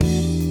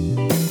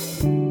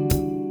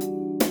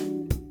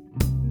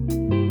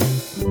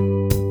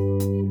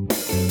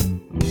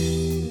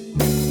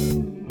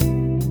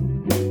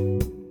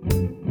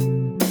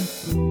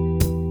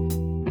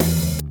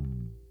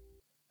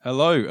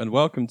Hello and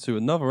welcome to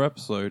another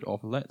episode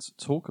of Let's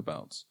Talk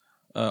About.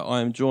 I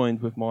am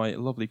joined with my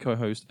lovely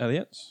co-host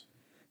Elliot.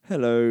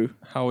 Hello.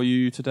 How are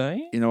you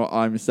today? You know what?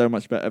 I'm so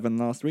much better than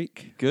last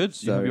week. Good.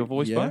 So you have your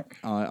voice back?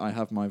 I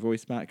have my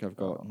voice back. I've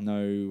got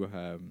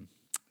no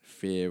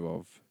fear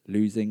of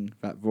losing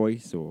that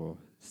voice or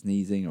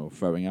sneezing or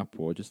throwing up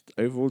or just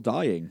overall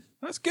dying.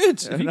 That's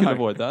good. If you can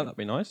avoid that, that'd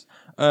be nice.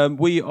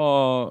 We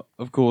are,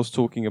 of course,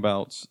 talking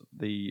about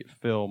the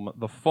film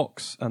The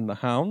Fox and the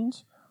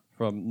Hound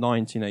from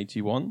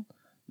 1981.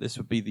 This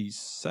would be the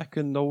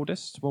second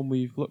oldest one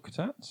we've looked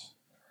at.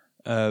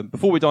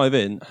 Before we dive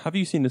in, have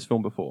you seen this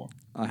film before?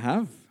 I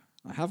have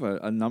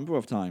a number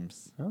of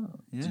times. Oh,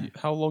 yeah.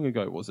 How long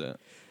ago was it?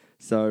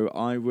 So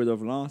I would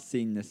have last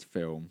seen this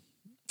film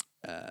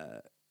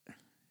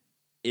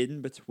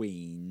in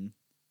between.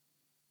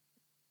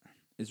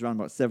 It's around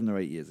about 7 or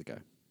 8 years ago.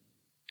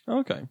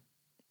 Okay.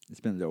 It's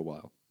been a little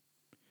while.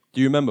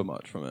 Do you remember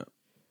much from it?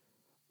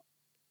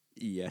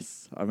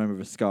 Yes, I remember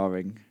the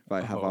scarring that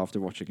I have after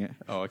watching it.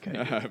 Oh, okay.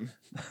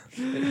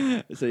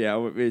 So yeah,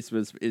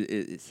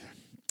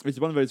 it's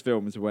one of those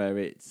films where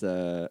it's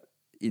it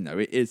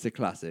is a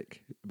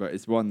classic, but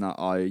it's one that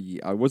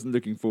I wasn't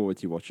looking forward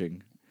to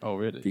watching. Oh,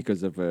 really?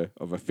 Because of a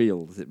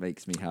feels it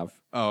makes me have.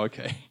 Oh,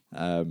 okay.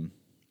 So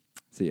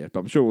yeah,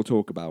 but I'm sure we'll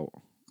talk about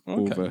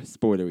all the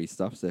spoilery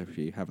stuff. So if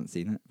you haven't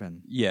seen it,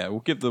 then we'll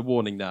give the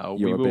warning now.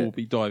 We will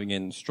be diving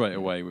in straight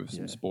away with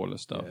some spoiler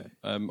stuff.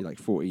 Yeah. You're like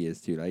 40 years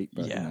too late.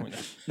 But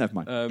never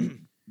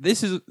mind.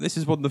 This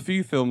is one of the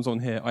few films on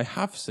here I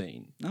have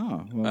seen.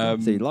 Oh, well,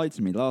 so you lied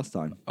to me last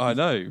time. I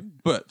know,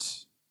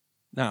 but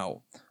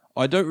now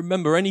I don't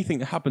remember anything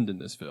that happened in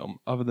this film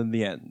other than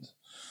the end.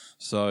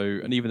 So,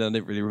 and even then, I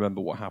didn't really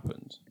remember what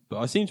happened. But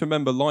I seem to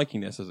remember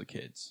liking this as a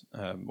kid,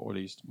 or at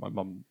least my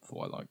mum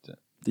thought I liked it.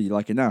 Do you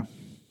like it now?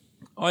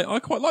 I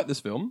quite like this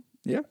film.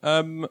 Yeah.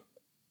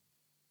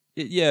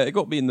 It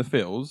got me in the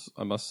feels,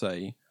 I must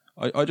say.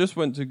 I just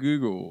went to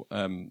Google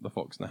The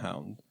Fox and the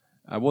Hound,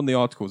 and one of the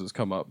articles that's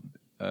come up,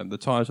 the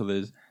title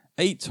is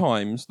 8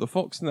 times The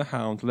Fox and the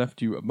Hound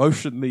left you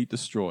emotionally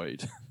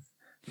destroyed.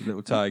 The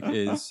little tag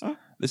is,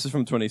 this is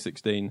from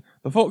 2016,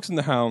 The Fox and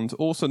the Hound,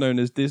 also known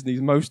as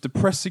Disney's most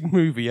depressing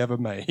movie ever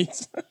made.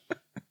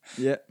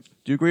 Yeah.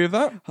 Do you agree with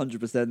that?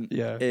 100%.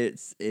 Yeah.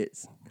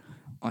 It's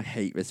I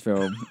hate this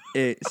film.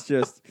 It's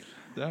just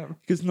Damn.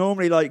 Because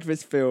normally, like,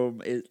 this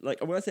film is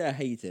like, when I say I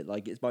hate it,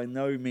 like, it's by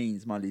no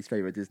means my least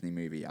favorite Disney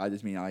movie. I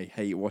just mean I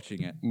hate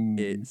watching it.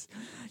 It's,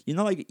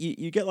 like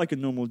you get like a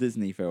normal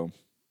Disney film,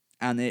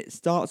 and it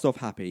starts off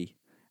happy,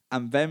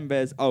 and then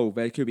there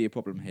could be a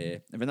problem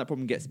here, and then that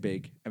problem gets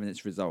big, and then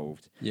it's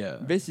resolved. Yeah.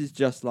 This is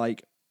just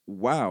like,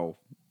 wow,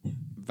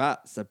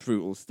 that's a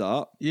brutal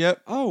start.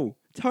 Yep. Oh,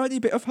 tiny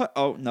bit of hurt.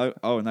 Oh no,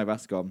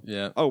 that's gone.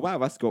 Yeah. Oh wow,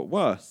 that's got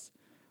worse.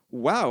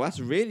 Wow, that's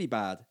really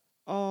bad.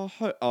 Oh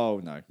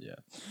no. Yeah.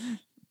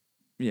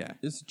 Yeah.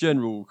 It's a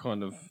general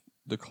kind of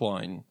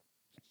decline.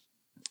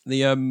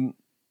 The in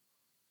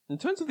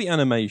terms of the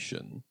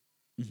animation,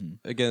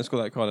 again, it's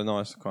got that kind of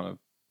nice kind of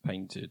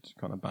painted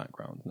kind of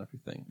background and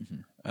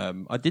everything.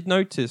 I did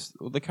notice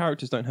the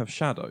characters don't have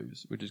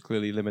shadows, which is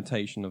clearly a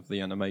limitation of the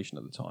animation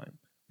at the time,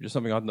 which is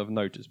something I'd never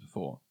noticed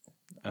before.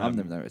 I've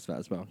never noticed that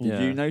as well.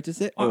 Did you notice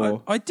it?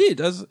 I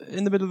did, as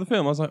in the middle of the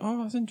film. I was like,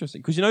 oh, that's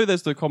interesting. Because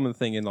there's the common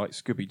thing in like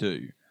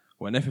Scooby-Doo,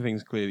 when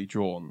everything's clearly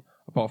drawn,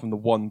 apart from the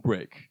one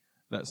brick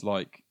that's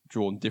like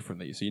drawn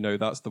differently. So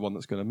that's the one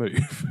that's going to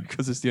move,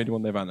 because it's the only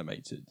one they've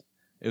animated.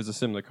 It was a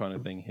similar kind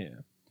of thing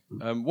here.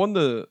 One of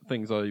the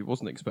things I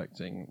wasn't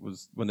expecting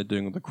was when they're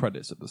doing all the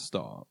credits at the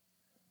start,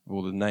 with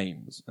all the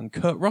names, and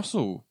Kurt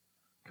Russell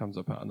comes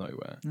up out of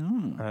nowhere.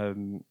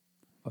 Oh.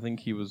 I think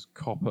he was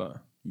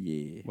Copper.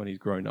 Yeah. When he's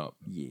grown up.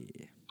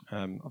 Yeah.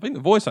 I think the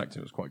voice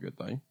acting was quite good,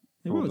 though.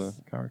 It for was. All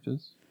the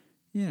characters.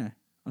 Yeah.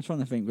 I'm trying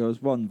to think. There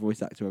was one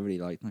voice actor I really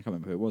liked. I can't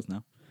remember who it was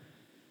now.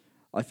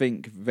 I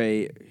think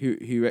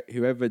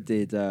whoever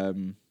did...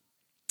 oh,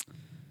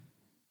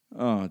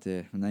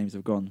 dear. The names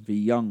have gone. The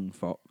Young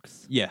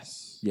Fox.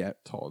 Yes. Yeah.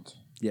 Todd.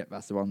 Yeah,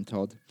 that's the one,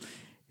 Todd.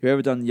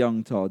 Whoever done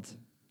Young Todd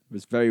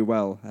was very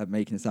well at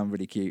making it sound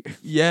really cute.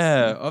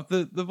 Yeah,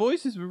 the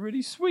voices were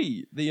really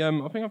sweet. I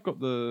think I've got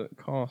the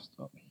cast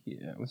up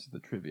here. This is the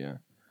trivia.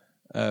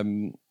 I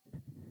mean,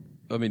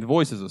 the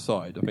voices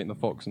aside, I think the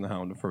Fox and the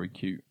Hound are very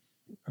cute,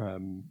 as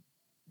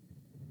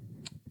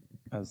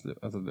the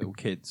little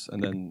kids,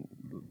 and then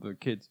the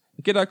kid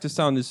actors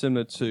sounded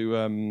similar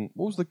to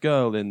what was the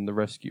girl in The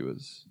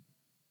Rescuers?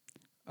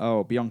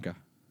 Oh, Bianca.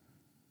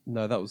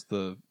 No, that was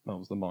the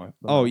mouse.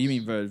 Oh, you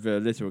mean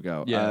the little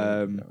girl?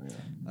 Yeah.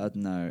 I don't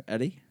know.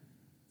 Ellie?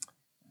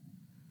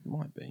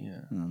 Might be,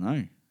 yeah. I don't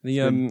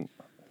know.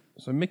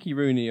 So Mickey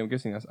Rooney, I'm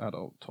guessing that's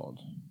adult Todd.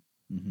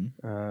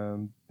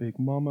 Big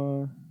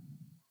Mama.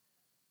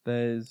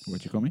 There's.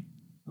 What'd you call me?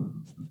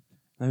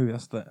 No,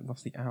 that's the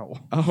owl.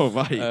 Oh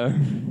right.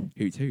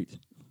 Hoot hoot.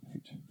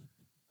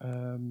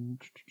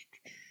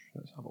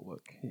 Let's have a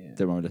look here.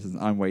 Don't worry,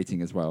 I'm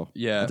waiting as well.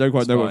 Yeah, I don't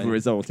quite know what the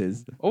result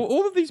is.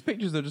 All of these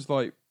pictures are just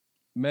like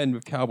men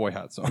with cowboy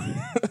hats on.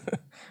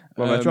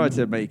 Well, I tried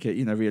to make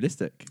it,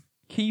 realistic.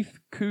 Keith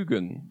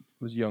Coogan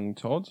was young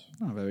Todd.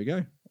 Oh, there we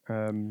go.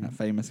 That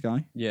famous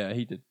guy. Yeah,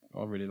 he did.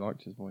 I really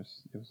liked his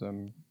voice. It was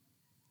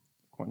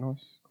quite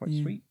nice, quite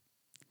sweet.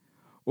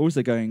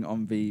 Also going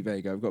on there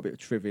you go. I've got a bit of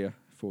trivia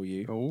for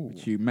you,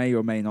 which you may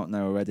or may not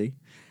know already.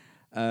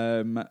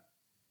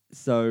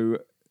 So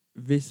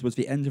this was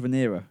the end of an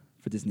era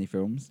for Disney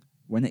films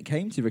when it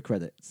came to the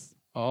credits.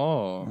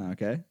 Oh.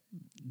 Okay.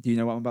 Do you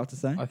know what I'm about to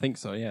say? I think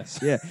so, yes.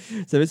 Yeah.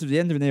 So this was the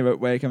end of an era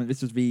where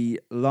this was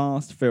the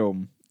last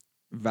film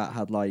that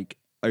had like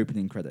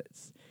opening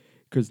credits.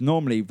 Because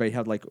normally they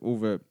had like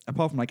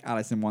apart from like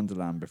Alice in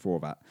Wonderland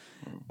before that,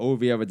 all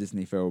the other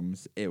Disney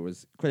films, it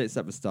was credits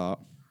at the start.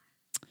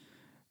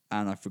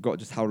 And I forgot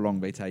just how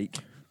long they take.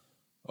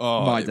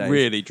 Oh, it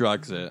really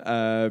drags it.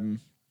 And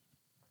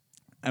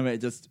it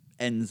just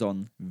ends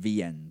on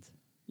the end.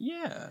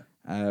 Yeah.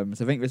 So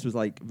I think this was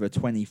like the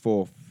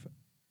 24th,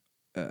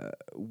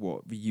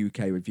 what the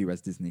UK would view as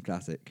Disney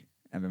classic.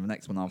 And then the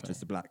next one after is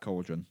The Black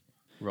Cauldron.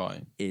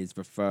 Right. Is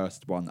the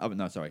first one. Oh,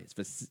 no, sorry.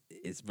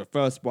 It's the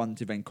first one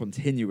to then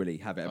continually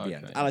have it at the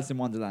end. Yeah. Alice in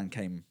Wonderland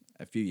came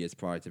a few years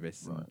prior to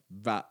this. Right.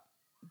 That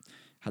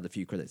had a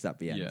few credits at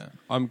the end. Yeah.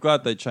 I'm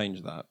glad they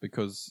changed that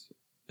because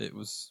it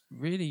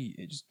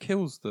just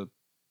kills the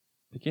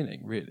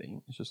beginning,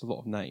 really. It's just a lot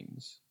of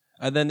names.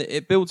 And then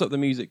it builds up the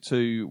music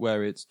to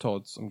where it's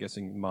Todd's, I'm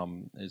guessing,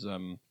 mum is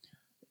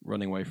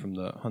running away from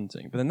the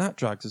hunting. But then that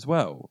drags as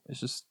well. It's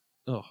just,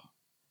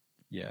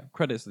 yeah.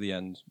 Credits at the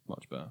end,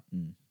 much better.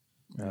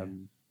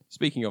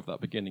 Speaking of that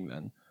beginning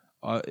then,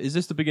 is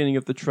this the beginning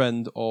of the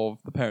trend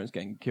of the parents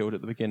getting killed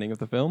at the beginning of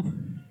the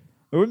film?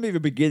 It wouldn't be the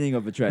beginning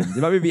of a trend.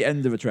 It might be the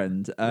end of a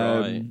trend.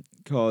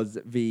 Because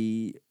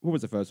what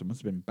was the first one?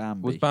 Must have been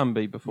Bambi. Was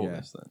Bambi before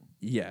this then?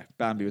 Yeah,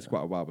 Bambi was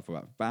quite a while before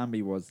that.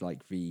 Bambi was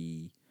like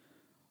it's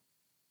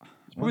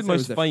probably the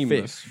most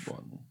famous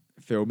one.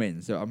 Film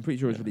in, so I'm pretty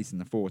sure it was released in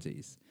the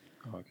 40s.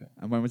 Oh, okay.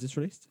 And when was this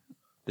released?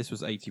 This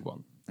was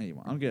 81.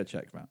 81. I'm going to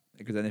check that.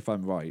 Because then if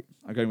I'm right,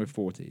 I'm going with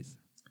 40s.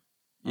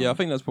 Yeah, I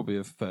think that's probably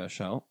a fair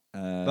shout.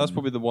 That's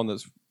probably the one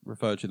that's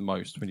referred to the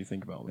most when you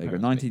think about it. There you go,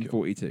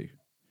 1942.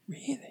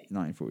 Really?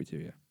 1942,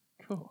 yeah.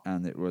 Cool.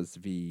 And it was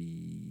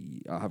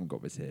I haven't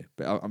got this here,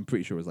 but I'm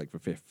pretty sure it was like the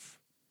 5th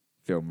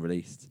film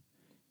released.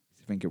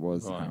 I think it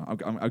was. Right.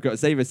 I've got to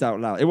say this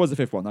out loud. It was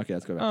the 5th one. Okay,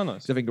 let's go back. Oh,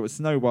 nice. So I think it was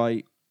Snow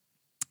White,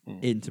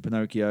 into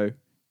Pinocchio,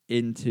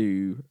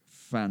 into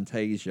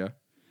Fantasia,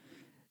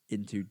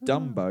 into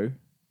Dumbo,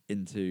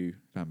 into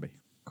Bambi.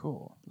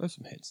 Cool. There's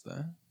some hits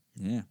there.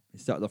 Yeah, it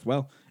started off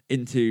well.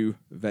 Into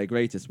their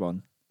greatest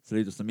one,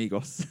 Saludos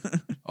Amigos.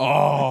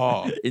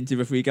 Oh! Into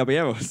the Three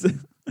Caballeros.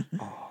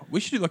 We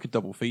should do like a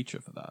double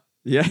feature for that.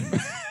 Yeah.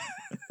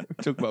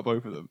 Talk about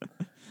both of them.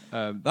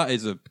 That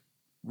is a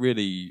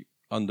really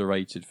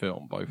underrated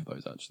film, both of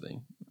those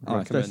actually.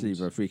 Especially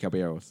the Three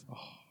Caballeros. Oh,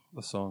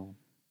 the song.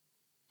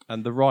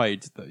 And the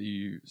ride that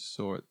you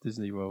saw at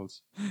Disney World.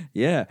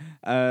 Yeah.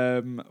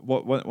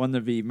 One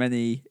of the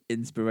many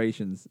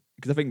inspirations,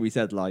 because I think we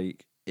said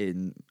like I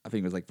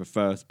think it was like the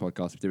first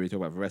podcast we talk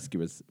about The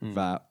Rescuers,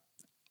 that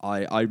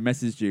I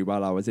messaged you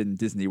while I was in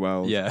Disney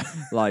World. Yeah.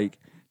 Like,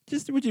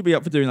 just would you be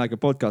up for doing like a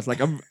podcast?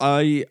 Like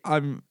I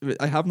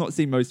have not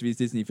seen most of these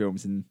Disney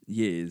films in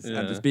years,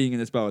 and just being in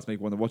this bar has made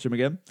me want to watch them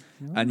again.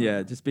 Oh. And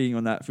yeah, just being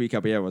on that Three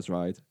Caballeros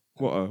ride.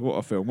 What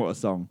a film! What a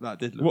song! That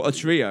did look what a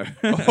trio!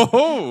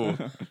 Oh,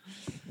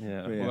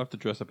 yeah. We'll have to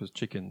dress up as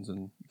chickens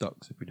and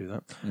ducks if we do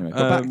that. Anyway,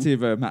 back to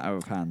the matter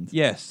of hand.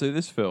 Yes, so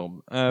this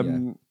film.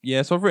 So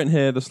I've written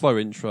here the slow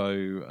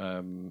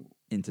intro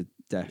into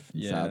death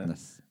and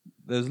sadness.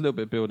 There's a little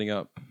bit of building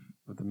up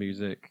with the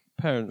music.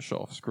 Parents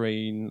shot off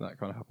screen. That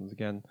kind of happens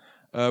again.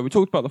 We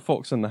talked about the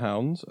Fox and the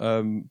Hound.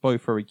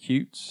 Both very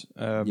cute.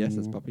 Yes,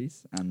 as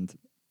puppies and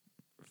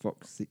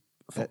fox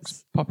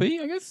puppy,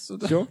 I guess.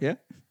 Sure, yeah.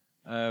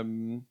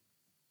 And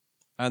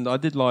I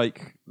did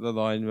like the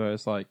line where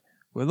it's like,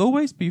 "We'll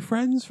always be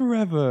friends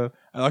forever,"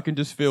 and I can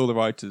just feel the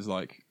writers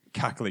like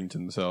cackling to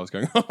themselves,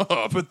 going,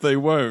 "Oh, but they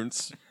won't."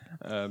 So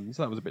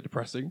that was a bit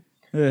depressing.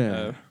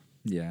 Yeah,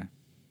 yeah.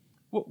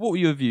 What were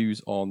your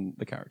views on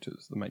the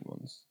characters, the main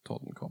ones,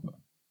 Todd and Copper?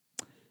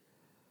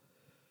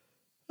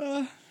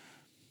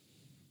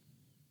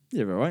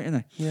 Yeah, right, isn't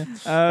it? Yeah.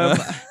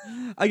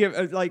 I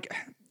give like,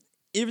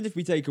 even if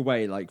we take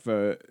away like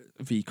the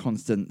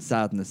constant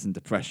sadness and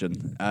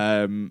depression,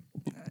 I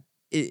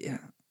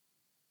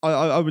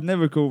would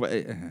never call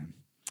it.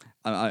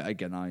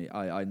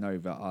 I know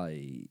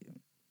that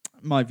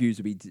my views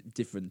would be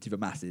different to the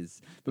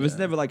masses, but it's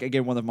never like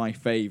again one of my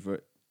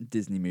favorite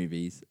Disney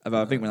movies.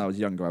 I think when I was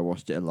younger I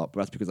watched it a lot,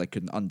 but that's because I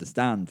couldn't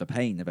understand the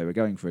pain that they were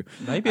going through.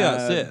 Maybe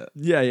that's it.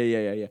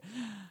 Yeah.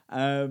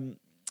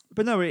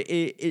 But no,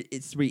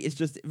 it's sweet. It's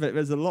just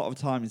there's a lot of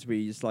times where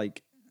you just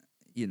like,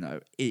 you know,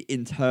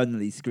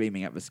 internally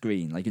screaming at the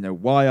screen, like, you know,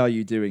 why are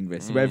you doing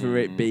this? Whether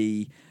it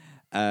be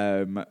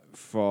from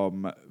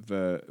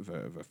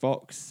the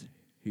fox,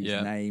 whose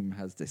name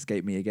has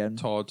escaped me again.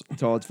 Todd,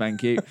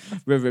 thank you.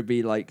 Whether it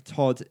be like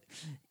Todd,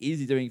 is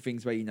he doing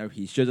things where you know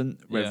he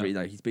shouldn't? Whether you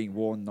know he's being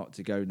warned not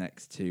to go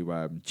next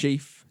to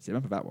Chief. See,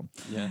 remember that one?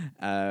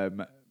 Yeah.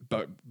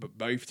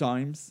 both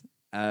times.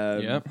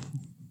 Yeah.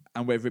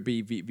 And whether it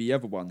be the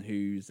other one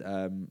who's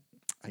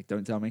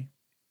don't tell me.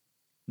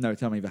 No,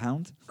 tell me the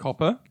Hound.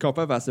 Copper,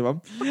 That's the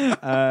one.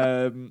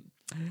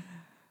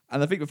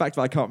 And I think the fact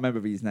that I can't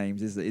remember these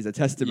names is a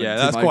testament to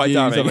that's my quite views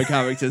damning. of the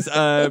characters.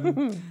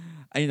 And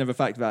the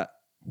fact that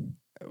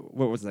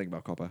what was the thing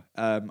about Copper?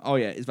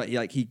 It's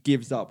that he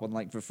gives up on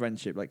the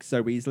friendship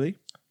so easily.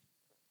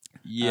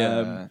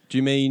 Yeah. Do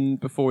you mean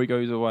before he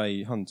goes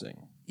away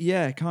hunting?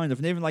 Yeah, kind of.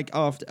 And even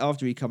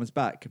after he comes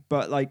back.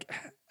 But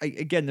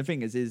again, the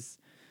thing is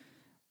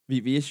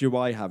the issue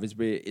I have is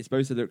it's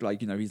supposed to look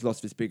like, he's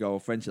lost this big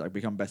old friendship,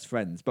 become best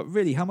friends. But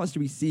really, how much do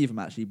we see them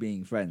actually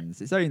being friends?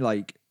 It's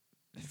only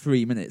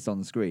 3 minutes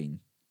on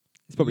screen.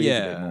 It's probably is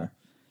a bit more.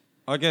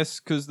 I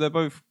guess because they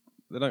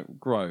don't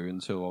grow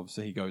until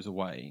obviously he goes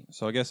away.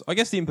 So I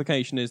guess the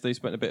implication is they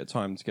spent a bit of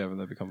time together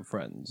and they become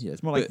friends. Yeah,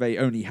 it's more like they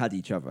only had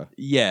each other.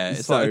 Yeah,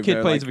 it's like a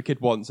kid plays with a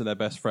kid once and they're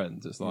best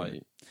friends. It's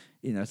like...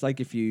 it's like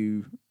if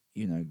you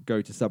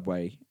go to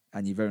Subway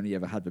and you've only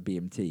ever had the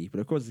BMT, but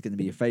of course it's going to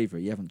be a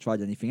favourite. You haven't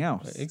tried anything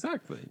else.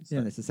 Exactly. So,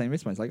 it's the same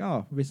this one. It's like,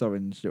 oh, this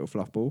orange little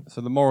fluff ball.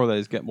 So the moral there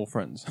is get more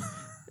friends.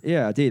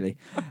 Yeah, ideally.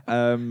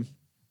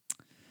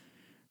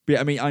 But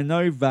I mean, I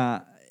know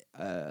that,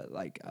 I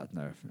don't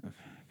know, I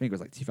think it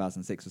was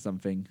 2006 or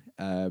something,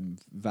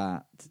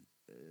 that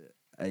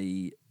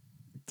a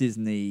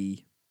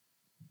Disney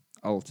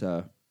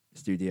Alta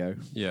studio.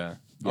 Yeah.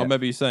 Yeah.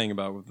 Maybe you're saying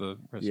about with the...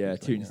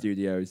 Toon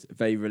Studios.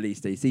 They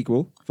released a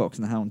sequel, Fox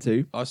and the Hound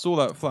 2. I saw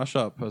that flash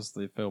up as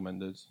the film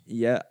ended.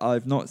 Yeah,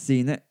 I've not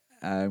seen it,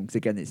 because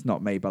again, it's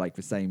not made by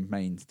the same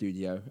main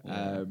studio.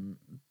 Yeah.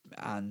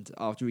 And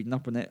after reading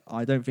up on it,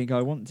 I don't think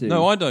I want to.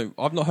 No, I don't.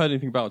 I've not heard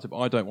anything about it, but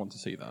I don't want to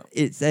see that.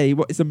 It's a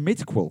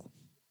midquel.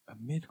 A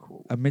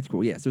midquel? A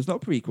midquel, yeah. So it's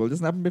not a prequel. It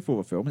doesn't happen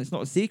before a film. And it's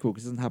not a sequel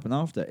because it doesn't happen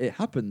after.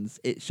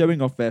 It's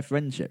showing off their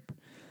friendship.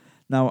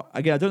 Now,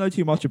 again, I don't know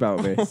too much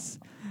about this.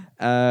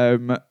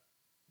 But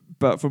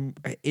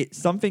it's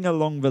something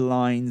along the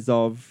lines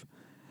of...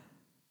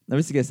 Now,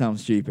 this is going to sound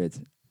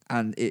stupid.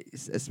 And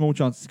it's a small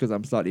chance because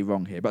I'm slightly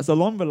wrong here. But it's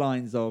along the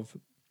lines of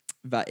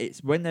that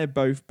it's when they're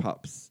both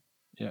pups...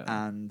 Yeah.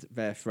 And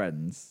they're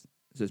friends.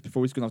 So it's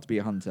before he's going to have to be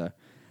a hunter.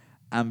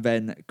 And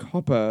then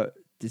Copper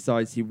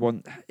decides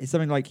it's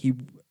something like he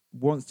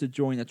wants to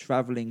join a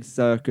traveling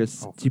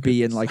circus to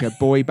be in a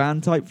boy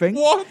band type thing.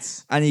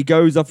 What? And he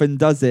goes off and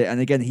does it. And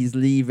again, he's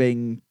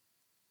leaving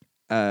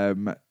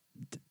Todd.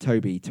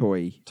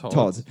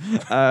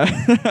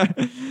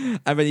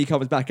 And then he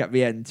comes back at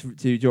the end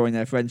to join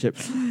their friendship.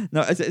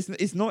 No,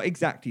 it's not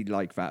exactly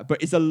like that,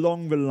 but it's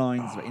along the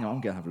lines of, I'm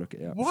going to have a look at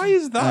it. Why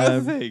is that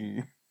a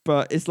thing?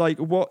 But it's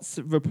what's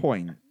the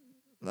point?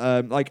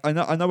 I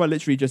know I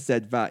literally just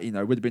said that, it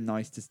would have been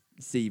nice to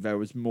see there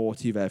was more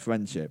to their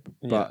friendship.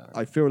 But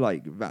I feel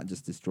like that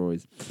just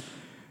destroys.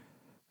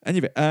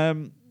 Anyway,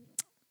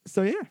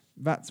 so yeah,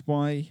 that's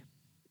why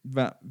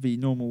that the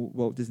normal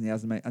Walt Disney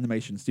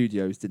Animation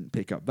Studios didn't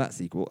pick up that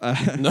sequel.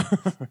 No.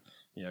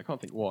 Yeah, I can't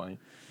think why.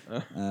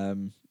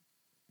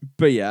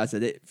 But yeah, as I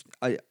said,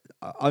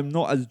 I'm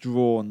not as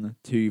drawn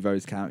to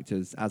those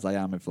characters as I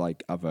am with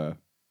other...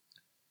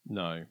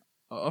 No.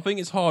 I think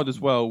it's hard as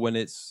well when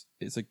it's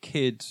a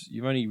kid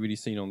you've only really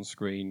seen on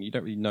screen. You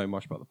don't really know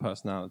much about the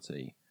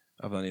personality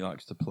other than he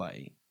likes to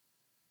play.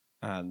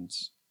 And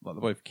they're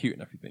both cute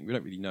and everything. We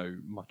don't really know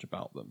much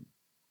about them.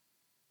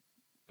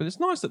 But it's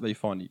nice that they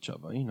find each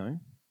other, have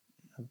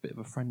a bit of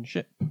a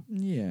friendship.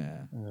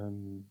 Yeah.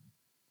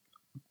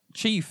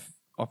 Chief,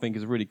 I think,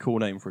 is a really cool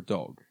name for a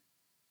dog.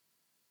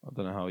 I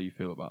don't know how you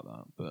feel about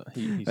that, but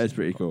he's that's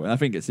pretty cool. And I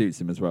think it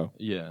suits him as well.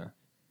 Yeah.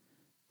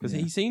 Because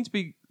he seems to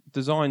be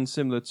designed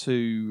similar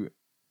to...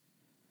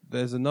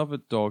 There's another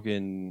dog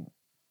in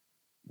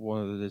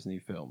one of the Disney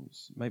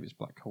films. Maybe it's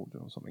Black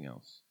Cauldron or something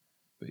else.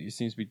 But he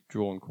seems to be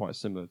drawn quite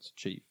similar to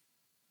Chief.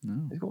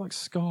 No. He's got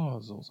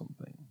scars or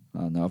something.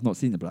 Oh, no, I've not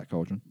seen the Black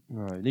Cauldron.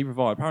 No, neither have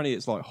I. Apparently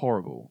it's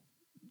horrible.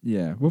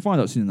 Yeah, we'll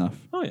find out soon enough.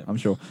 Oh, yeah. I'm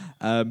sure.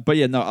 But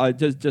yeah, no, I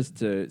just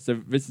to... So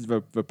this is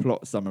the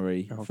plot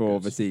summary for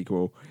good. the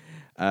sequel.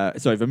 The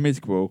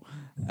midquel.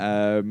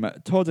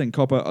 Todd and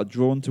Copper are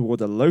drawn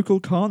toward a local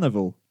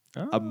carnival.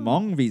 Oh.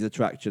 Among these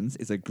attractions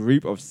is a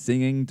group of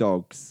singing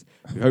dogs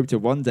who hope to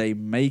one day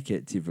make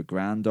it to the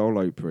Grand Ole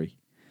Opry.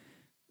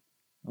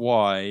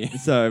 Why?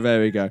 So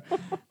there we go.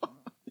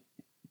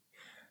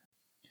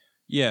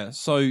 Yeah,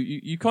 so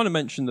you kind of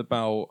mentioned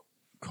about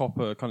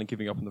Copper kind of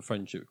giving up on the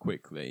friendship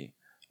quickly.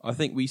 I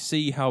think we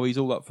see how he's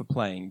all up for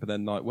playing, but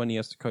then when he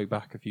has to go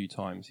back a few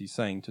times, he's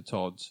saying to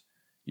Todd,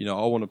 I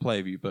want to play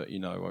with you, but, we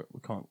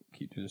can't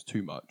keep doing this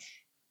too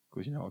much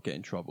because, I'll get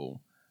in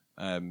trouble.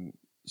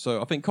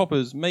 So I think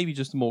Copper's maybe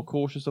just more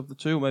cautious of the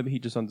two, or maybe he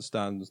just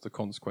understands the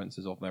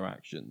consequences of their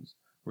actions,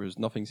 whereas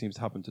nothing seems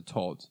to happen to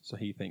Todd, so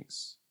he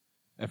thinks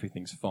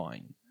everything's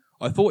fine.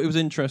 I thought it was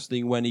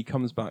interesting when he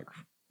comes back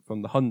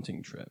from the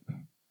hunting trip,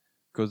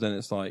 because then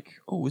it's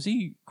was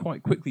he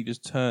quite quickly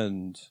just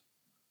turned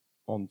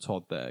on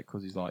Todd there,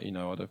 because he's I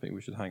don't think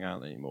we should hang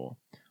out anymore.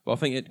 But I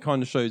think it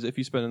kind of shows that if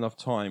you spend enough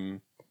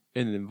time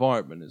in an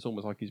environment, it's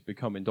almost like he's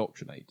become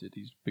indoctrinated.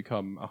 He's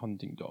become a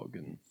hunting dog,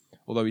 and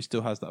although he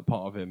still has that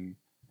part of him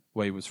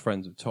where he was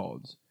friends with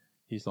Todd,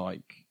 he's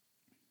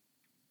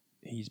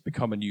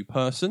become a new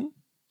person.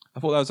 I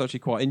thought that was actually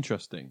quite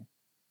interesting,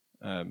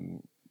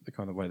 the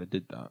kind of way they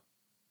did that.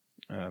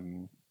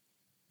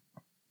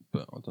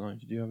 But I don't know.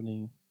 Did you have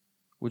any?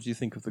 What do you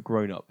think of the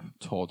grown-up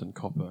Todd and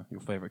Copper? Your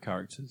favourite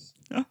characters?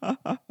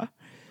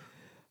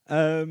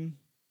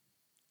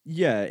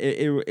 Yeah,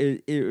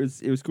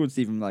 it was cool to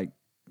see them like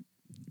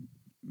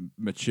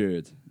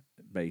matured,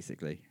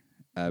 basically.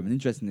 And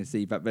interesting to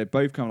see that they're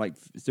both kind of like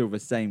still the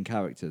same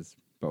characters,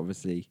 but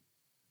obviously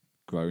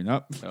grown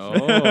up.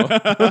 Oh,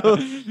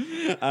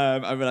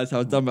 I realised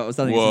how dumb that was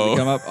sounding as soon as it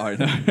come up. I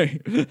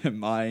know,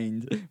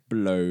 mind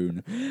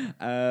blown.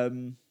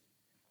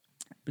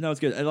 But no, it's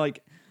good. And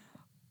like,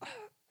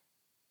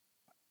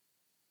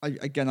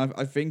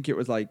 I think it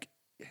was like,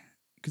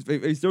 because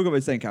they still got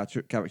the same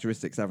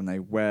characteristics, haven't they?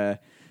 Where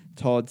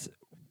Todd,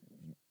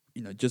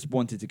 just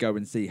wanted to go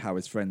and see how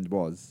his friend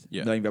was,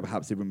 knowing that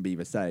perhaps it wouldn't be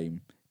the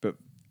same. But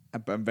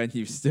then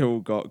you've still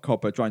got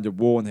Copper trying to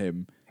warn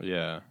him.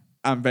 Yeah.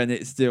 And then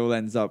it still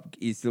ends up,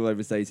 he still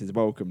overstays his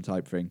welcome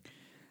type thing.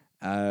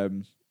 How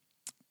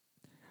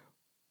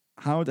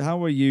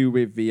were you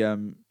with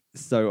the,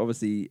 so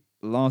obviously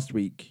last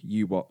week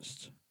you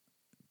watched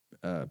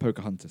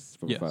Pocahontas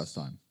for the first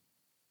time.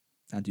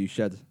 And you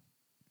shed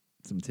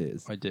some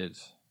tears. I did.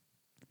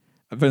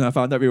 And then I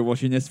found out we were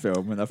watching this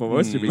film, and I thought, well,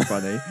 this should be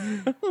funny.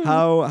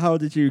 How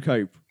did you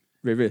cope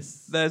with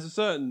this? There's a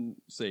certain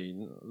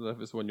scene, if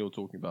it's the one you're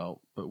talking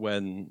about, but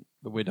when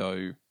the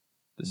widow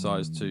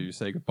decides to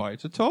say goodbye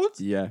to Todd.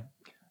 Yeah.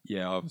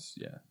 Yeah,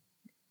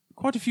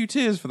 quite a few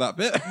tears for that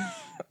bit.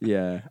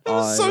 Yeah. It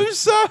was so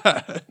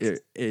sad.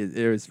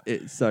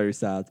 It's so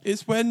sad.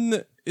 It's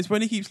when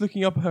he keeps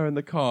looking up at her in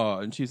the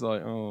car, and she's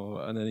like,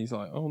 oh, and then he's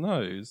like, oh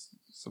no,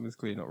 something's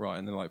clearly not right,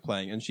 and they're like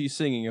playing, and she's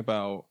singing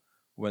about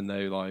when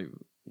they when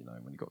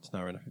he got to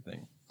know her and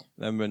everything. And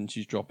then when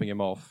she's dropping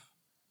him off,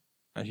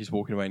 and she's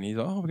walking away, and he's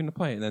like, oh, we're gonna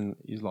play it, and then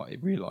he's like,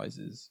 it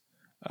realizes.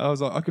 I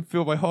was like, I could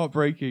feel my heart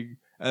breaking,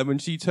 and when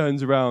she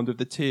turns around with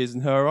the tears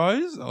in her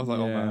eyes, I was like,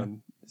 oh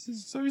man, this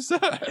is so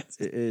sad.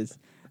 It is.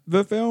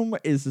 The film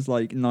is just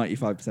like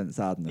 95%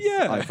 sadness.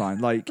 Yeah. I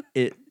find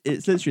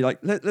it's literally like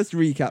let's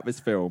recap this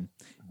film.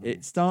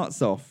 It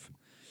starts off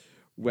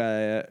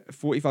where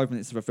 45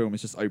 minutes of a film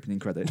is just opening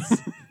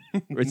credits,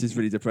 which is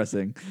really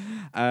depressing.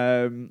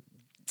 You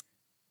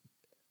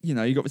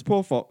got this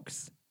poor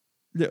fox,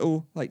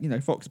 little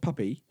fox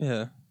puppy.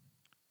 Yeah.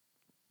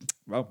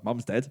 Well,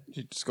 mum's dead.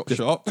 She just got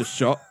shot. Just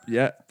shot.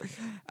 Yeah.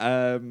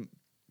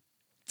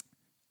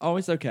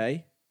 It's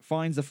okay.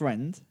 Finds a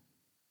friend.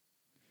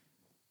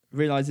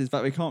 Realizes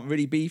that they can't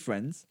really be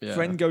friends. Yeah.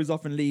 Friend goes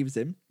off and leaves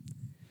him.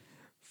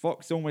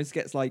 Fox almost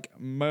gets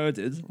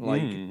murdered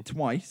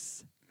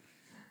twice.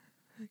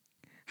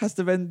 Has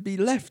to then be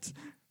left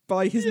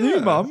by his new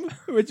mum,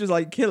 which was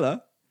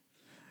killer.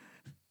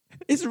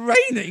 It's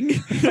raining.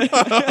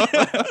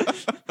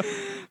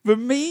 The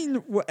mean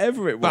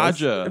whatever it was.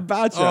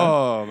 Badger.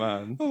 Oh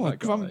man. Oh, a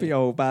grumpy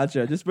old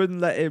Badger. Just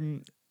wouldn't let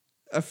him.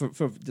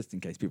 For just in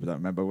case people don't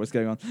remember what's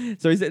going on.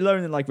 So he's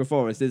alone in the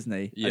forest, isn't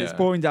he? Yeah. And it's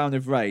pouring down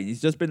with rain. He's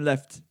just been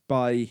left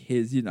by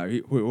his,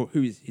 who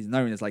he's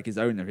known as his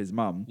owner, his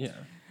mum. Yeah.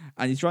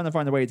 And he's trying to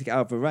find a way to get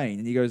out of the rain.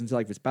 And he goes into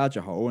this badger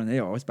hole. And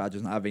this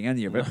badger's not having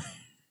any of it.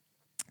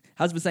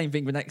 Has the same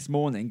thing the next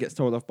morning. Gets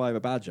told off by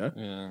the badger.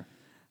 Yeah.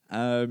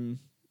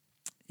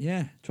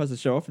 Tries to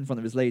show off in front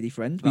of his lady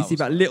friend. We see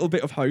that little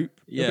bit of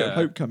hope. Yeah. A bit of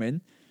hope come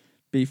in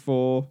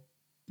before,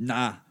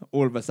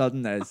 all of a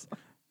sudden there's,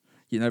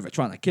 they're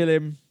trying to kill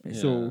him.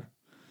 It's all...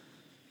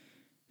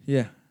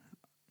 Yeah.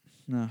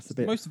 No, it's a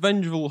bit... The most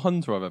vengeful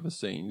hunter I've ever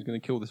seen. He's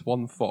going to kill this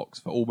one fox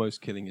for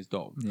almost killing his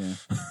dog. Yeah.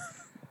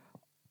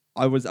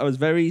 I was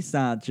very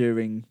sad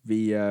during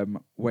the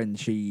when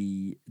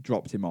she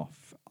dropped him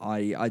off.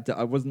 I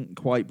wasn't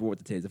quite brought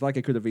to tears. I feel like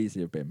I could have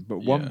easily have been. But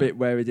one bit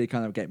where it did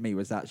kind of get me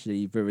was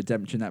actually the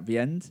redemption at the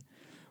end,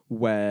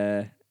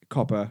 where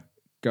Copper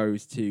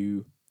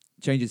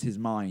changes his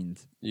mind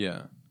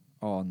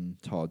on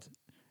Todd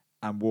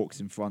and walks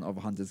in front of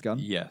a hunter's gun.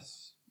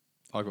 Yes.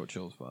 I got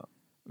chills for that.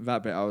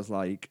 That bit I was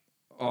like,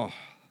 oh,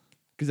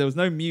 because there was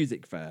no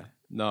music there.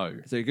 No.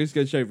 So it just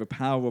goes to show the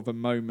power of a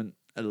moment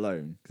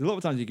alone. Because a lot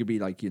of times you could be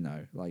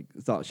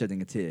start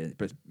shedding a tear,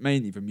 but it's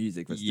mainly the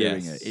music that's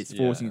doing it. It's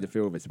forcing you to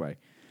feel this way.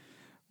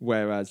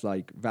 Whereas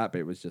that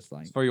bit was just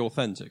it's very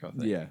authentic, I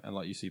think. Yeah.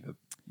 And you see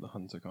the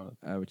hunter kind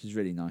of. Which is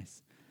really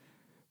nice.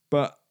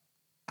 But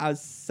as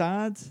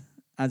sad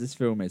as this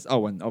film is,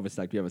 and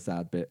obviously the other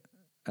sad bit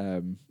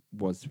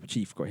was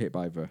Chief got hit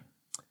by the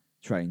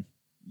train.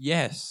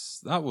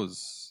 Yes, that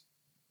was...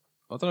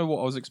 I don't know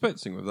what I was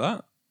expecting with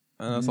that.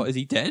 And I was like, is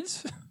he dead?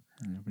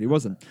 But he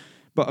wasn't.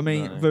 But I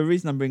mean, the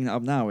reason I'm bringing that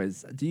up now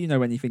is, do you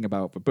know anything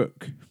about the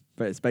book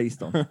that it's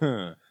based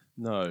on?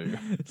 No.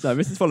 So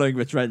this is following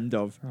the trend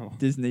of Oh.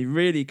 Disney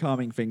really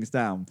calming things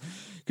down.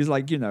 Because,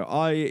 like,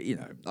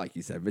 like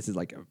you said, this is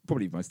like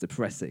probably the most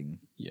depressing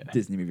Yeah.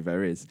 Disney movie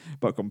there is.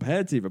 But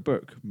compared to the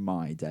book,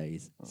 my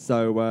days.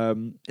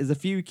 So there's a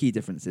few key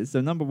differences. So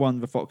number one,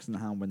 the Fox and the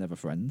Hound were never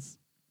friends.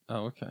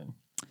 Oh, okay.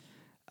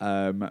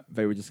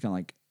 They were just kind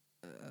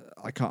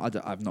of like,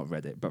 I've not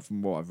read it, but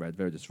from what I've read,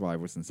 they were just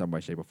rivals in some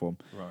way, shape, or form.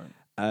 Right.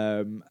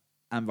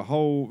 And the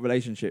whole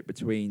relationship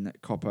between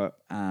Copper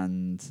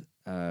and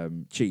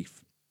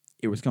Chief,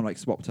 it was kind of like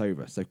swapped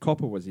over. So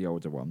Copper was the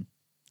older one.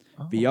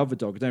 Oh. The other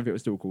dog, I don't know if it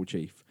was still called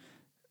Chief,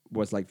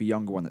 was like the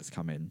younger one that's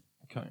come in.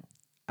 Okay.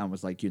 And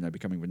was like,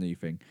 becoming the new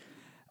thing.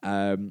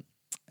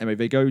 Anyway,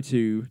 they go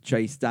to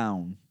chase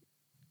down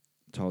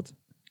Todd.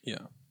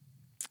 Yeah.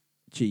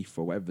 Chief,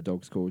 or whatever the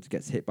dog's called,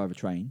 gets hit by the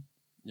train.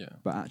 Yeah.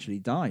 But actually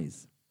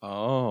dies.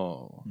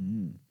 Oh.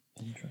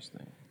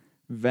 Interesting.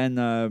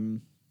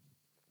 Then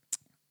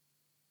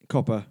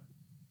Copper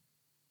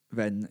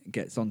then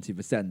gets onto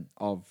the scent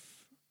of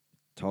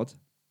Todd,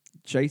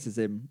 chases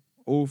him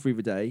all through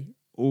the day,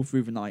 all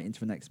through the night into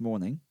the next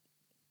morning,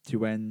 to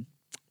when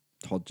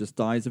Todd just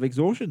dies of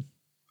exhaustion.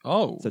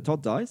 Oh. So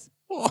Todd dies.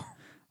 Oh.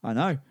 I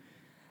know.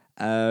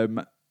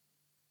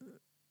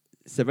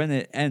 So then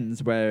it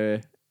ends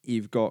where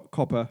you've got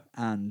Copper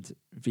and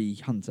the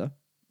hunter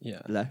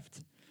Yeah.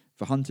 left.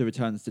 The hunter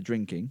returns to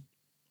drinking.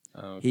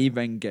 Oh, okay. He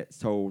then gets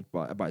told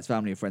by his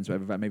family or friends,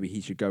 whatever, that maybe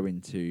he should go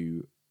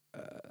into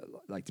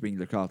like to being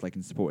looked after, like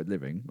in supported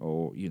living,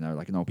 or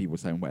like an old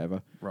people's home,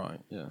 whatever. Right.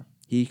 Yeah.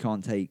 He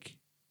can't take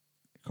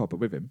Copper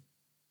with him,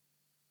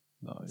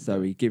 No.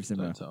 so he gives him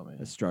Don't tell me.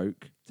 a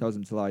stroke, tells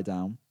him to lie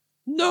down,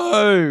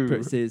 No.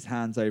 puts his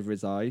hands over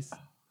his eyes.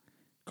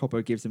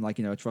 Copper gives him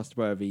a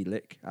trustworthy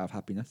lick out of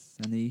happiness,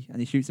 and he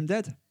shoots him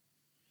dead.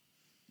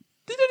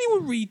 Did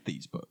anyone read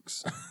these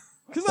books?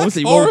 Because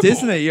Obviously, Walt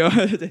Disney.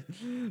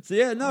 So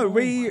yeah, no,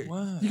 my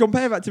word. you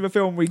compare that to the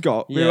film we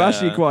got. We were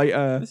actually quite.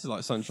 This is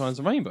like Sunshines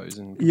and Rainbows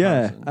in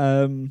Yeah.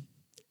 comparison.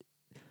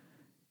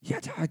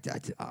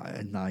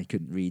 I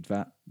couldn't read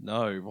that.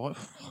 No. What?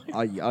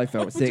 I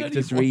felt would sick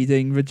just anyone-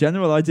 reading the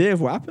general idea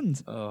of what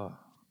happened.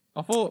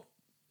 I thought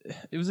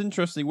it was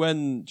interesting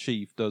when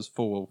Chief does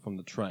fall from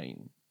the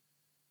train,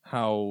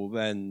 how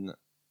then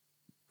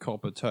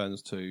Copper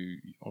turns to,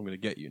 I'm going to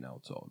get you now,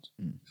 Todd.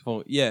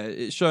 So, yeah,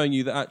 it's showing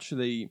you that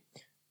actually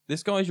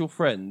this guy's your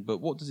friend, but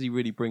what does he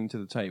really bring to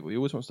the table? He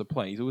always wants to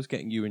play. He's always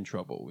getting you in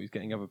trouble. He's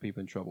getting other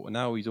people in trouble. And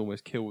now he's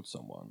almost killed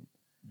someone.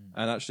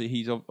 And actually,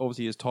 he's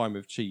obviously his time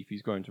with Chief,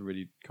 he's going to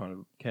really kind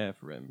of care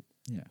for him.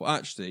 Yeah. But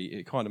actually,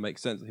 it kind of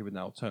makes sense that he would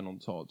now turn on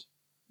Todd.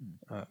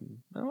 And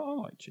I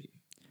like Chief.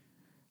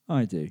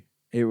 I do.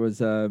 It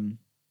was.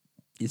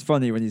 It's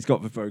funny when he's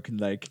got the broken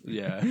leg.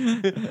 Yeah.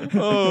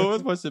 Oh,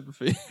 where's my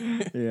sympathy?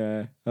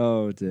 Yeah.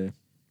 Oh dear.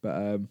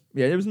 But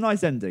yeah, it was a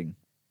nice ending.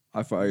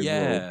 I thought overall.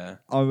 Yeah.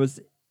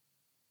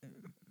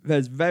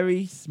 There's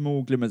very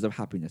small glimmers of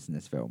happiness in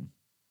this film.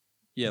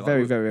 Yeah. Like,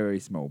 Very, very, very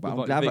small. But I'm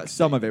like glad that Vixie.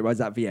 some of it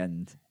was at the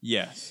end.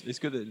 Yes. It's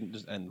good that it didn't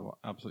just end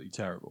absolutely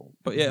terrible.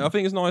 But yeah, I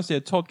think it's nice. Yeah,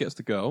 Todd gets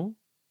the girl.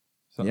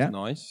 So that's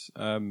nice.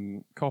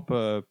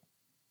 Copper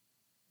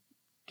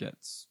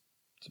gets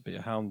to be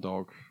a hound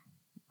dog,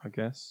 I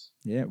guess.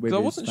 Yeah, with I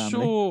his wasn't family.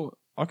 sure.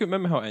 I couldn't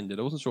remember how it ended.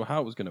 I wasn't sure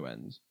how it was going to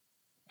end.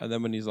 And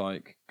then when he's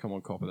like, "Come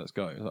on, Copper, let's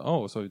go." I was like,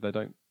 oh, so they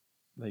don't.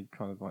 They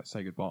kind of like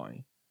say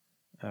goodbye.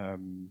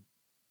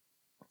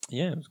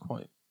 Yeah, it was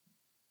quite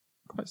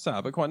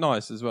sad, but quite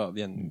nice as well at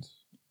the end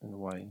in a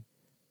way.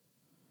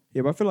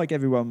 Yeah, but I feel like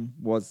everyone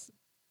was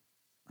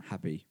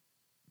happy.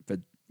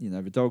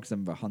 The dogs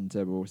and the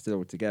hunter were all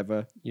still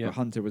together. Yeah. The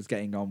hunter was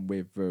getting on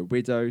with the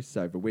widow,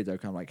 so the widow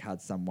kind of like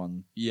had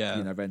someone,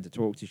 Yeah. then to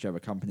talk to, show the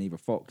company. The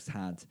fox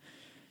had,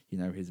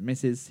 his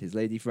missus, his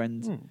lady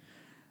friend,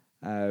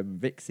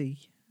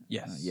 Vixie.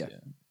 Yes. Yeah.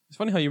 It's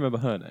funny how you remember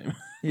her name,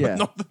 Yeah, but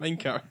not the main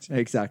character.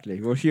 exactly.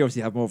 Well, she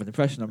obviously had more of an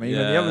impression on me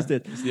than the others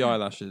did. It's the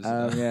eyelashes.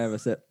 Yeah,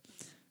 that's it.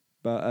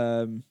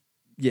 But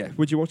yeah,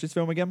 would you watch this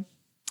film again?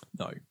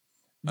 No.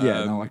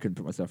 Yeah, no, I couldn't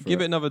put myself through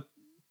Give it another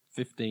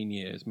 15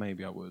 years,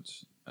 maybe I would.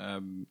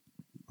 Probably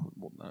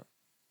more than that.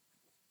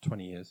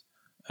 20 years.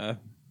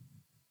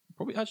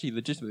 Probably actually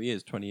legitimately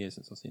is 20 years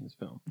since I've seen this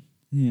film.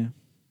 Yeah.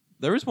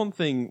 There is one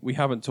thing we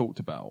haven't talked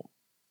about,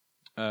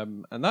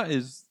 and that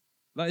is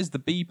the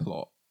B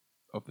plot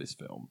of this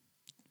film.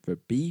 The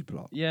B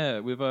plot. Yeah,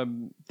 with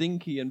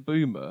Dinky and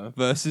Boomer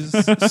versus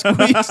Squeaks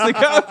the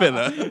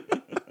Caterpillar.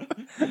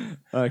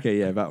 Okay,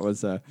 yeah, that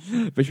was.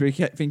 But we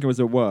think it was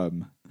a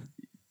worm.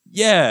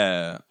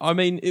 Yeah, I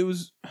mean it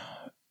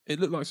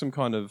looked like some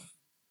kind of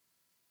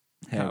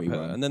Hairy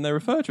caterpillar, worm. and then they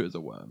refer to it as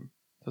a worm.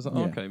 So I was like,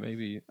 Yeah. okay,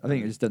 maybe. I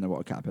think I just don't know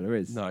what a caterpillar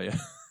is. No, yeah.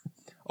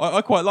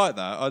 I quite like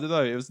that. I don't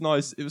know. It was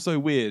nice. It was so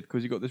weird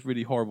because you got this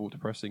really horrible,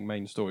 depressing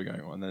main story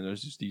going on, and then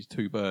there's just these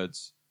two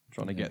birds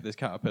trying to get this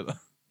caterpillar.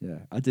 Yeah,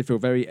 I did feel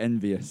very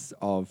envious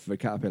of the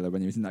caterpillar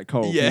when he was in that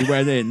cold. Yeah. He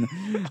went in,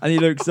 and he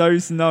looked so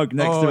snug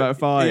next to that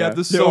fire. He had the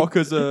Little- sock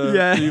as a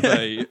Yeah.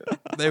 duvet.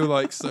 They were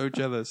like so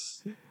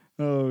jealous.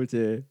 Oh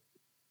dear.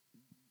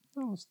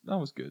 That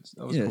was good.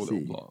 That was a cool see,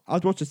 little plot.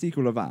 I'd watch a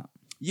sequel of that.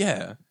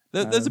 Yeah.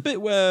 There's a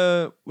bit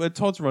where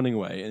Todd's running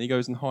away and he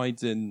goes and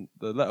hides in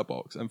the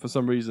letterbox, and for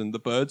some reason the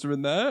birds are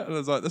in there, and I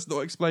was like, that's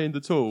not explained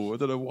at all. I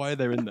don't know why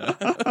they're in there.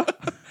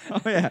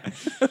 Oh yeah.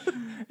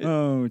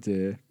 Oh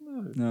dear.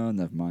 No,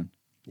 never mind.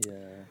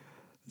 Yeah.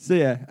 So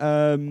yeah,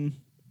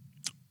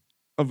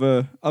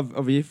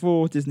 of your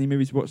 4 Disney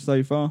movies watched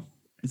so far,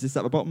 is this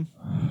at the bottom?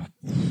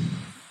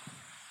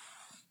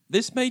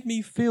 This made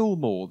me feel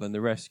more than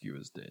The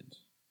Rescuers did.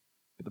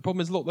 But the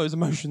problem is a lot of those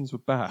emotions were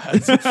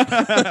bad.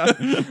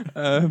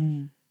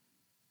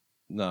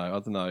 No, I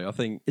don't know. I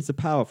think It's a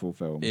powerful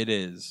film, it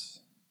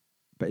is.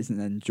 but it's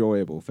an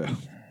enjoyable film.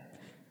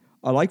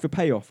 I like the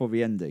payoff for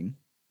the ending.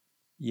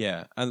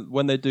 Yeah, and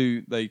when they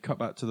cut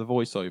back to the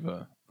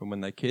voiceover from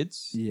when they're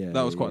kids. Yeah,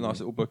 that was quite a yeah. nice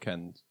little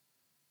bookend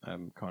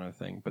kind of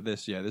thing. But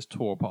this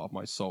tore apart of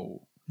my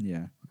soul.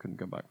 Yeah, I couldn't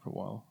go back for a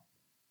while.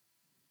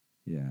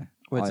 yeah.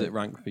 Where does it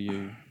rank for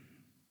you?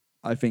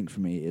 I think for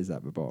me it is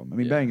at the bottom. I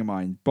mean, Yeah. bearing in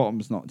mind,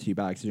 bottom's not too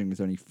bad considering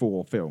there's only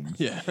 4 films.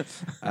 Yeah.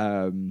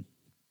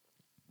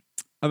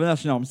 I mean,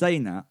 actually, no, I'm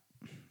saying that.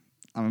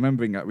 I'm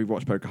remembering that we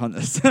watched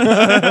Pocahontas.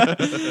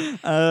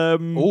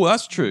 Oh,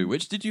 that's true.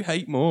 Which did you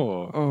hate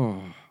more?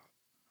 Oh.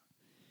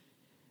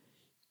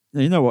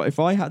 Now, you know what? If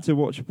I had to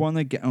watch one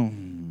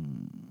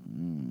again...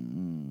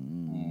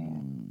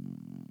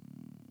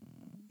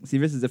 See,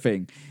 this is the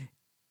thing.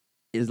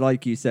 Is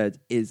like you said,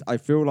 is I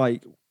feel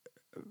like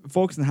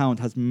Fox and the Hound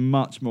has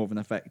much more of an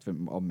effect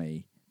on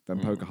me than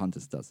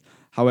Pocahontas does.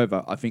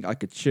 However, I think I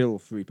could chill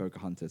through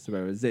Pocahontas,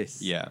 whereas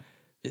this... Yeah.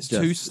 It's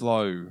Just- too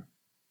slow.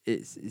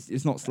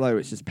 It's not slow,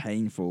 it's just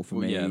painful for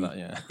me.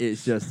 Yeah.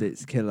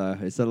 It's killer.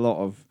 It's a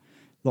lot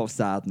of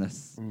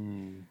sadness.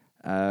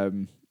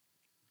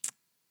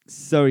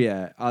 So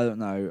yeah, I don't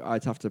know.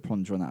 I'd have to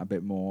ponder on that a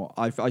bit more.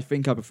 I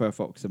think I prefer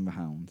Fox and the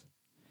Hound.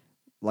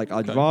 Like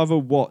I'd Okay. rather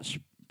watch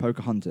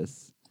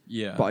Pocahontas,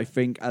 Yeah. but I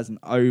think as an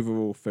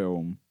overall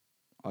film,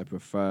 I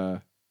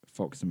prefer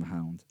Fox and the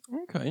Hound.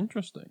 Okay,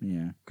 interesting.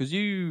 Yeah. Because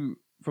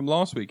from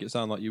last week, it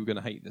sounded like you were going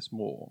to hate this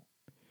more,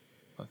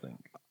 I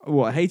think.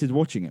 Well, I hated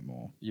watching it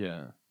more.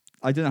 Yeah.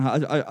 I don't know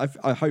how.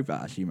 I hope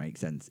that actually makes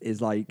sense.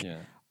 Is like Yeah.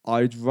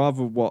 I'd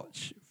rather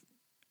watch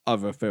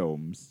other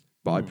films,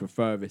 but I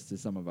prefer this to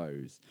some of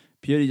those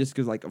purely just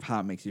because like of how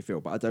it makes you feel.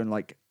 But I don't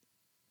like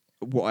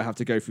what I have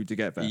to go through to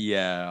get there.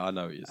 Yeah, I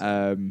know what you're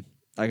saying.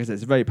 Like I said,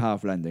 it's a very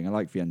powerful ending. I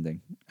like the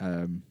ending.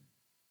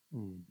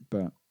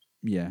 But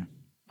yeah,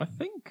 I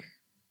think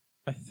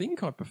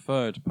I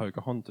preferred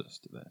Pocahontas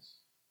to this,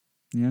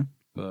 yeah.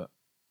 but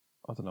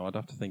I don't know. I'd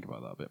have to think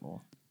about that a bit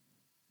more.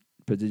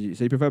 But did you?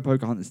 So you prefer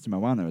Pocahontas to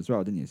Moana as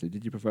well, didn't you? So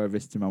did you prefer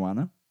this to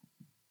Moana?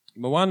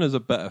 Moana's a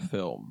better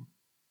film.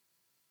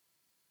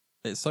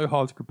 It's so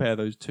hard to compare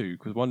those two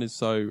because one is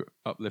so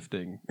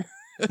uplifting,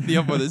 the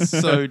other one is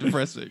so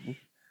depressing.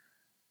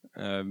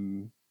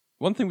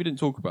 One thing we didn't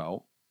talk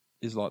about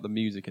is like the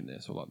music in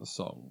this or like the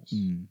songs.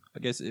 I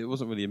guess it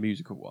wasn't really a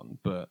musical one,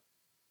 but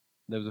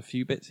there was a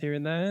few bits here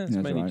and there. It's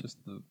That's mainly right. just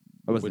the.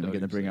 I wasn't even widows.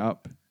 going to bring it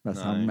up.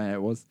 That's how No. meh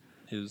it was.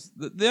 It was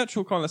the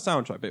actual kind of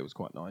soundtrack bit was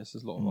quite nice.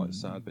 There's a lot of like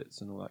sad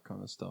bits and all that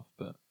kind of stuff,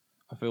 but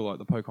I feel like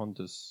the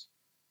Pocahontas,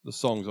 the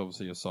songs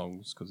obviously are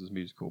songs because it's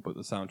musical, but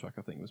the soundtrack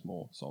I think was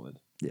more solid.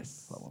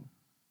 Yes, That one.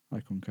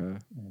 I concur.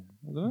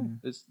 I don't know.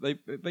 It's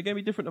they gave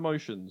me different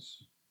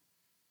emotions.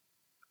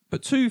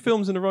 But 2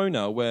 films in a row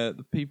now where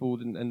the people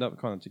didn't end up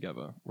kind of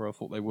together, where I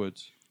thought they would.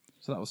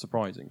 So that was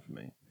surprising for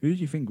me. Who do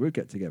you think would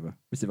get together?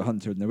 Was it the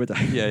Hunter and the Widow?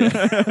 Yeah.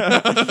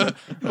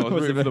 I was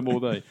rooting for them all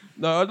day.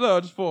 No, I don't know. I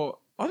just thought,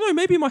 I don't know,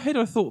 maybe in my head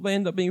I thought they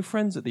end up being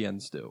friends at the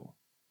end still.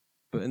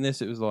 But in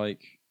this it was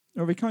like,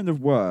 Well, they kind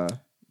of were.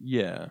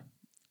 yeah.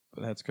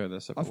 But they had to go their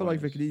separate I feel like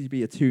there ways. could easily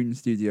be a Toon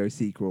Studio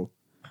sequel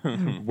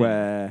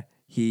where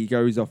he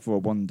goes off for a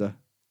wander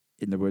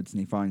in the woods and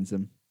he finds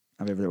them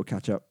and they have a little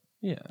catch up,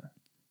 Yeah.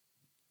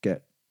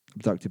 get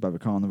abducted by the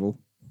carnival,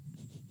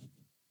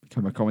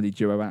 become a comedy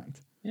duo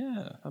act.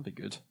 Yeah, that'd be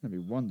good. That'd be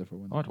wonderful,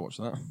 wouldn't I'd watch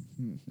that.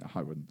 it?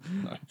 I wouldn't.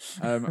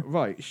 No.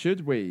 Right,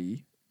 should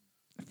we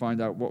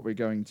find out what we're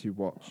going to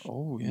watch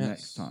Oh, yes.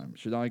 next time?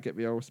 Should I get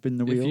the old spin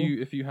the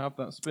wheel? If you have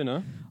that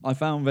spinner. I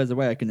found there's a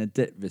way I can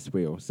edit this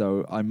wheel,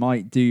 so I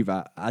might do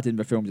that, add in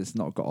the films it's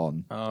not got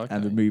on, Oh, okay.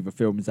 and remove the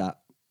films that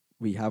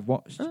we have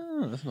watched.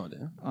 Oh, that's an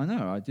idea. I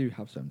know, I do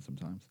have some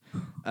sometimes.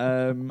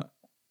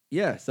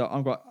 Yeah, so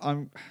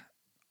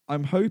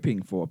I'm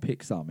hoping for a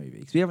Pixar movie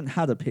because we haven't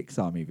had a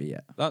Pixar movie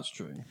yet. That's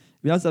true.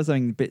 We have to have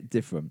something a bit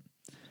different.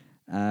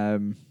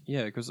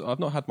 Yeah, because I've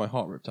not had my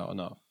heart ripped out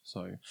enough.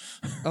 So.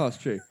 Oh, that's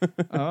true.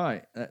 All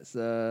right, let's.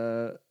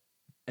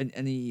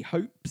 Any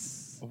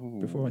hopes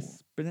before I Ooh.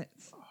 spin it?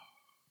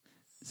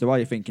 So, are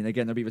you thinking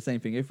again? It'll be the same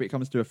thing. If it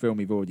comes to a film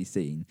we've already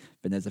seen,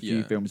 then there's a few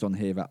Yeah. films on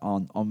here that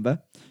aren't on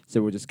there.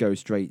 So we'll just go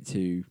straight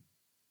to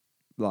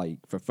like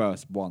the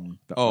first one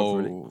that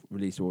of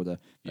release order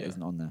that Yeah.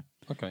 not on there.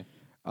 Okay.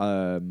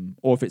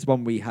 Or if it's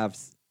one we have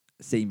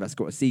seen that's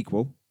got a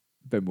sequel,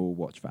 then we'll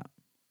watch that.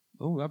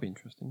 Oh, that'd be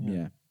interesting.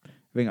 Yeah.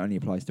 I think it only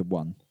applies to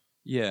one.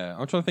 Yeah,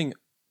 I'm trying to think.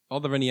 Are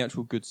there any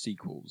actual good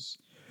sequels?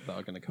 that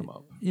are going to come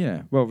up.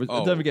 Yeah. Well,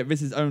 Oh. don't forget,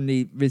 this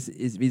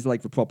is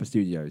like for proper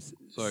studios.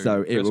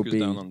 So it will be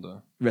Down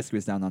Under.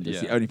 Rescuers Down Under.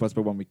 It's Yeah. the only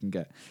possible one we can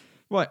get.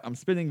 Right, I'm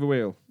spinning the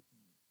wheel.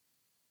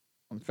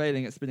 I'm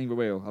failing at spinning the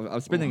wheel.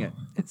 I'm spinning it.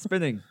 It's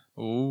spinning.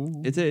 Oh.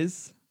 It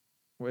is.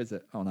 What is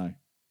it? Oh no.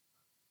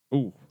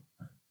 Ooh.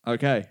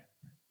 Okay.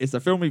 It's a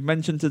film we've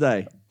mentioned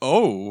today.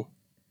 Oh.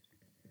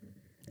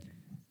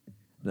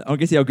 I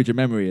can see how good your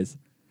memory is.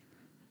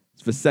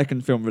 It's the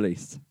second film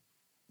released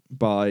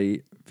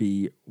by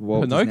the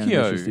Walt Disney Pinocchio.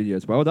 Animation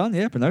Studios. Well done,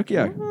 yeah,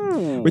 Pinocchio.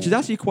 Ooh. Which is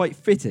actually quite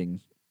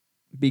fitting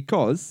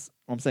because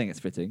I'm saying it's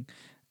fitting,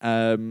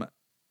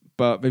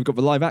 but we've got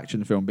the live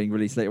action film being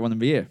released later on in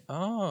the year,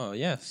 Oh,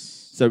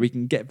 yes. so we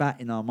can get that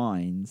in our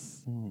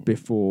minds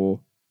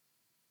before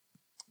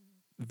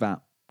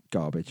that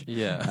garbage.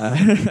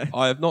 Yeah.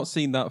 I have not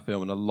seen that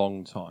film in a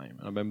long time.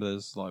 And I remember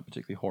there's like a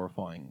particularly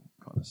horrifying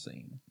kind of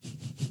scene.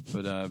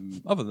 But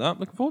other than that,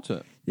 looking forward to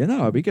it. Yeah, no,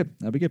 that'll be good.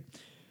 That'll be good.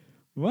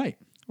 Right.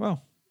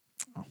 Well,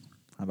 I'll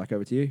hand back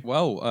over to you.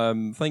 Well,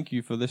 thank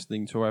you for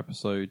listening to our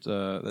episode.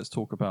 Let's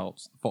talk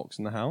about Fox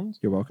and the Hound.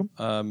 You're welcome.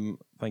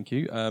 Thank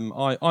you.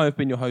 I have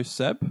been your host,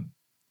 Seb.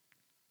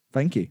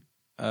 Thank you.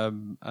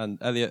 And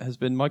Elliot has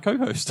been my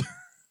co-host.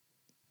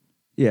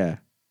 Yeah.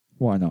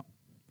 Why not?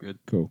 Good.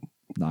 Cool.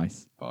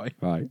 Nice. Bye.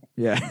 Right.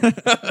 Yeah.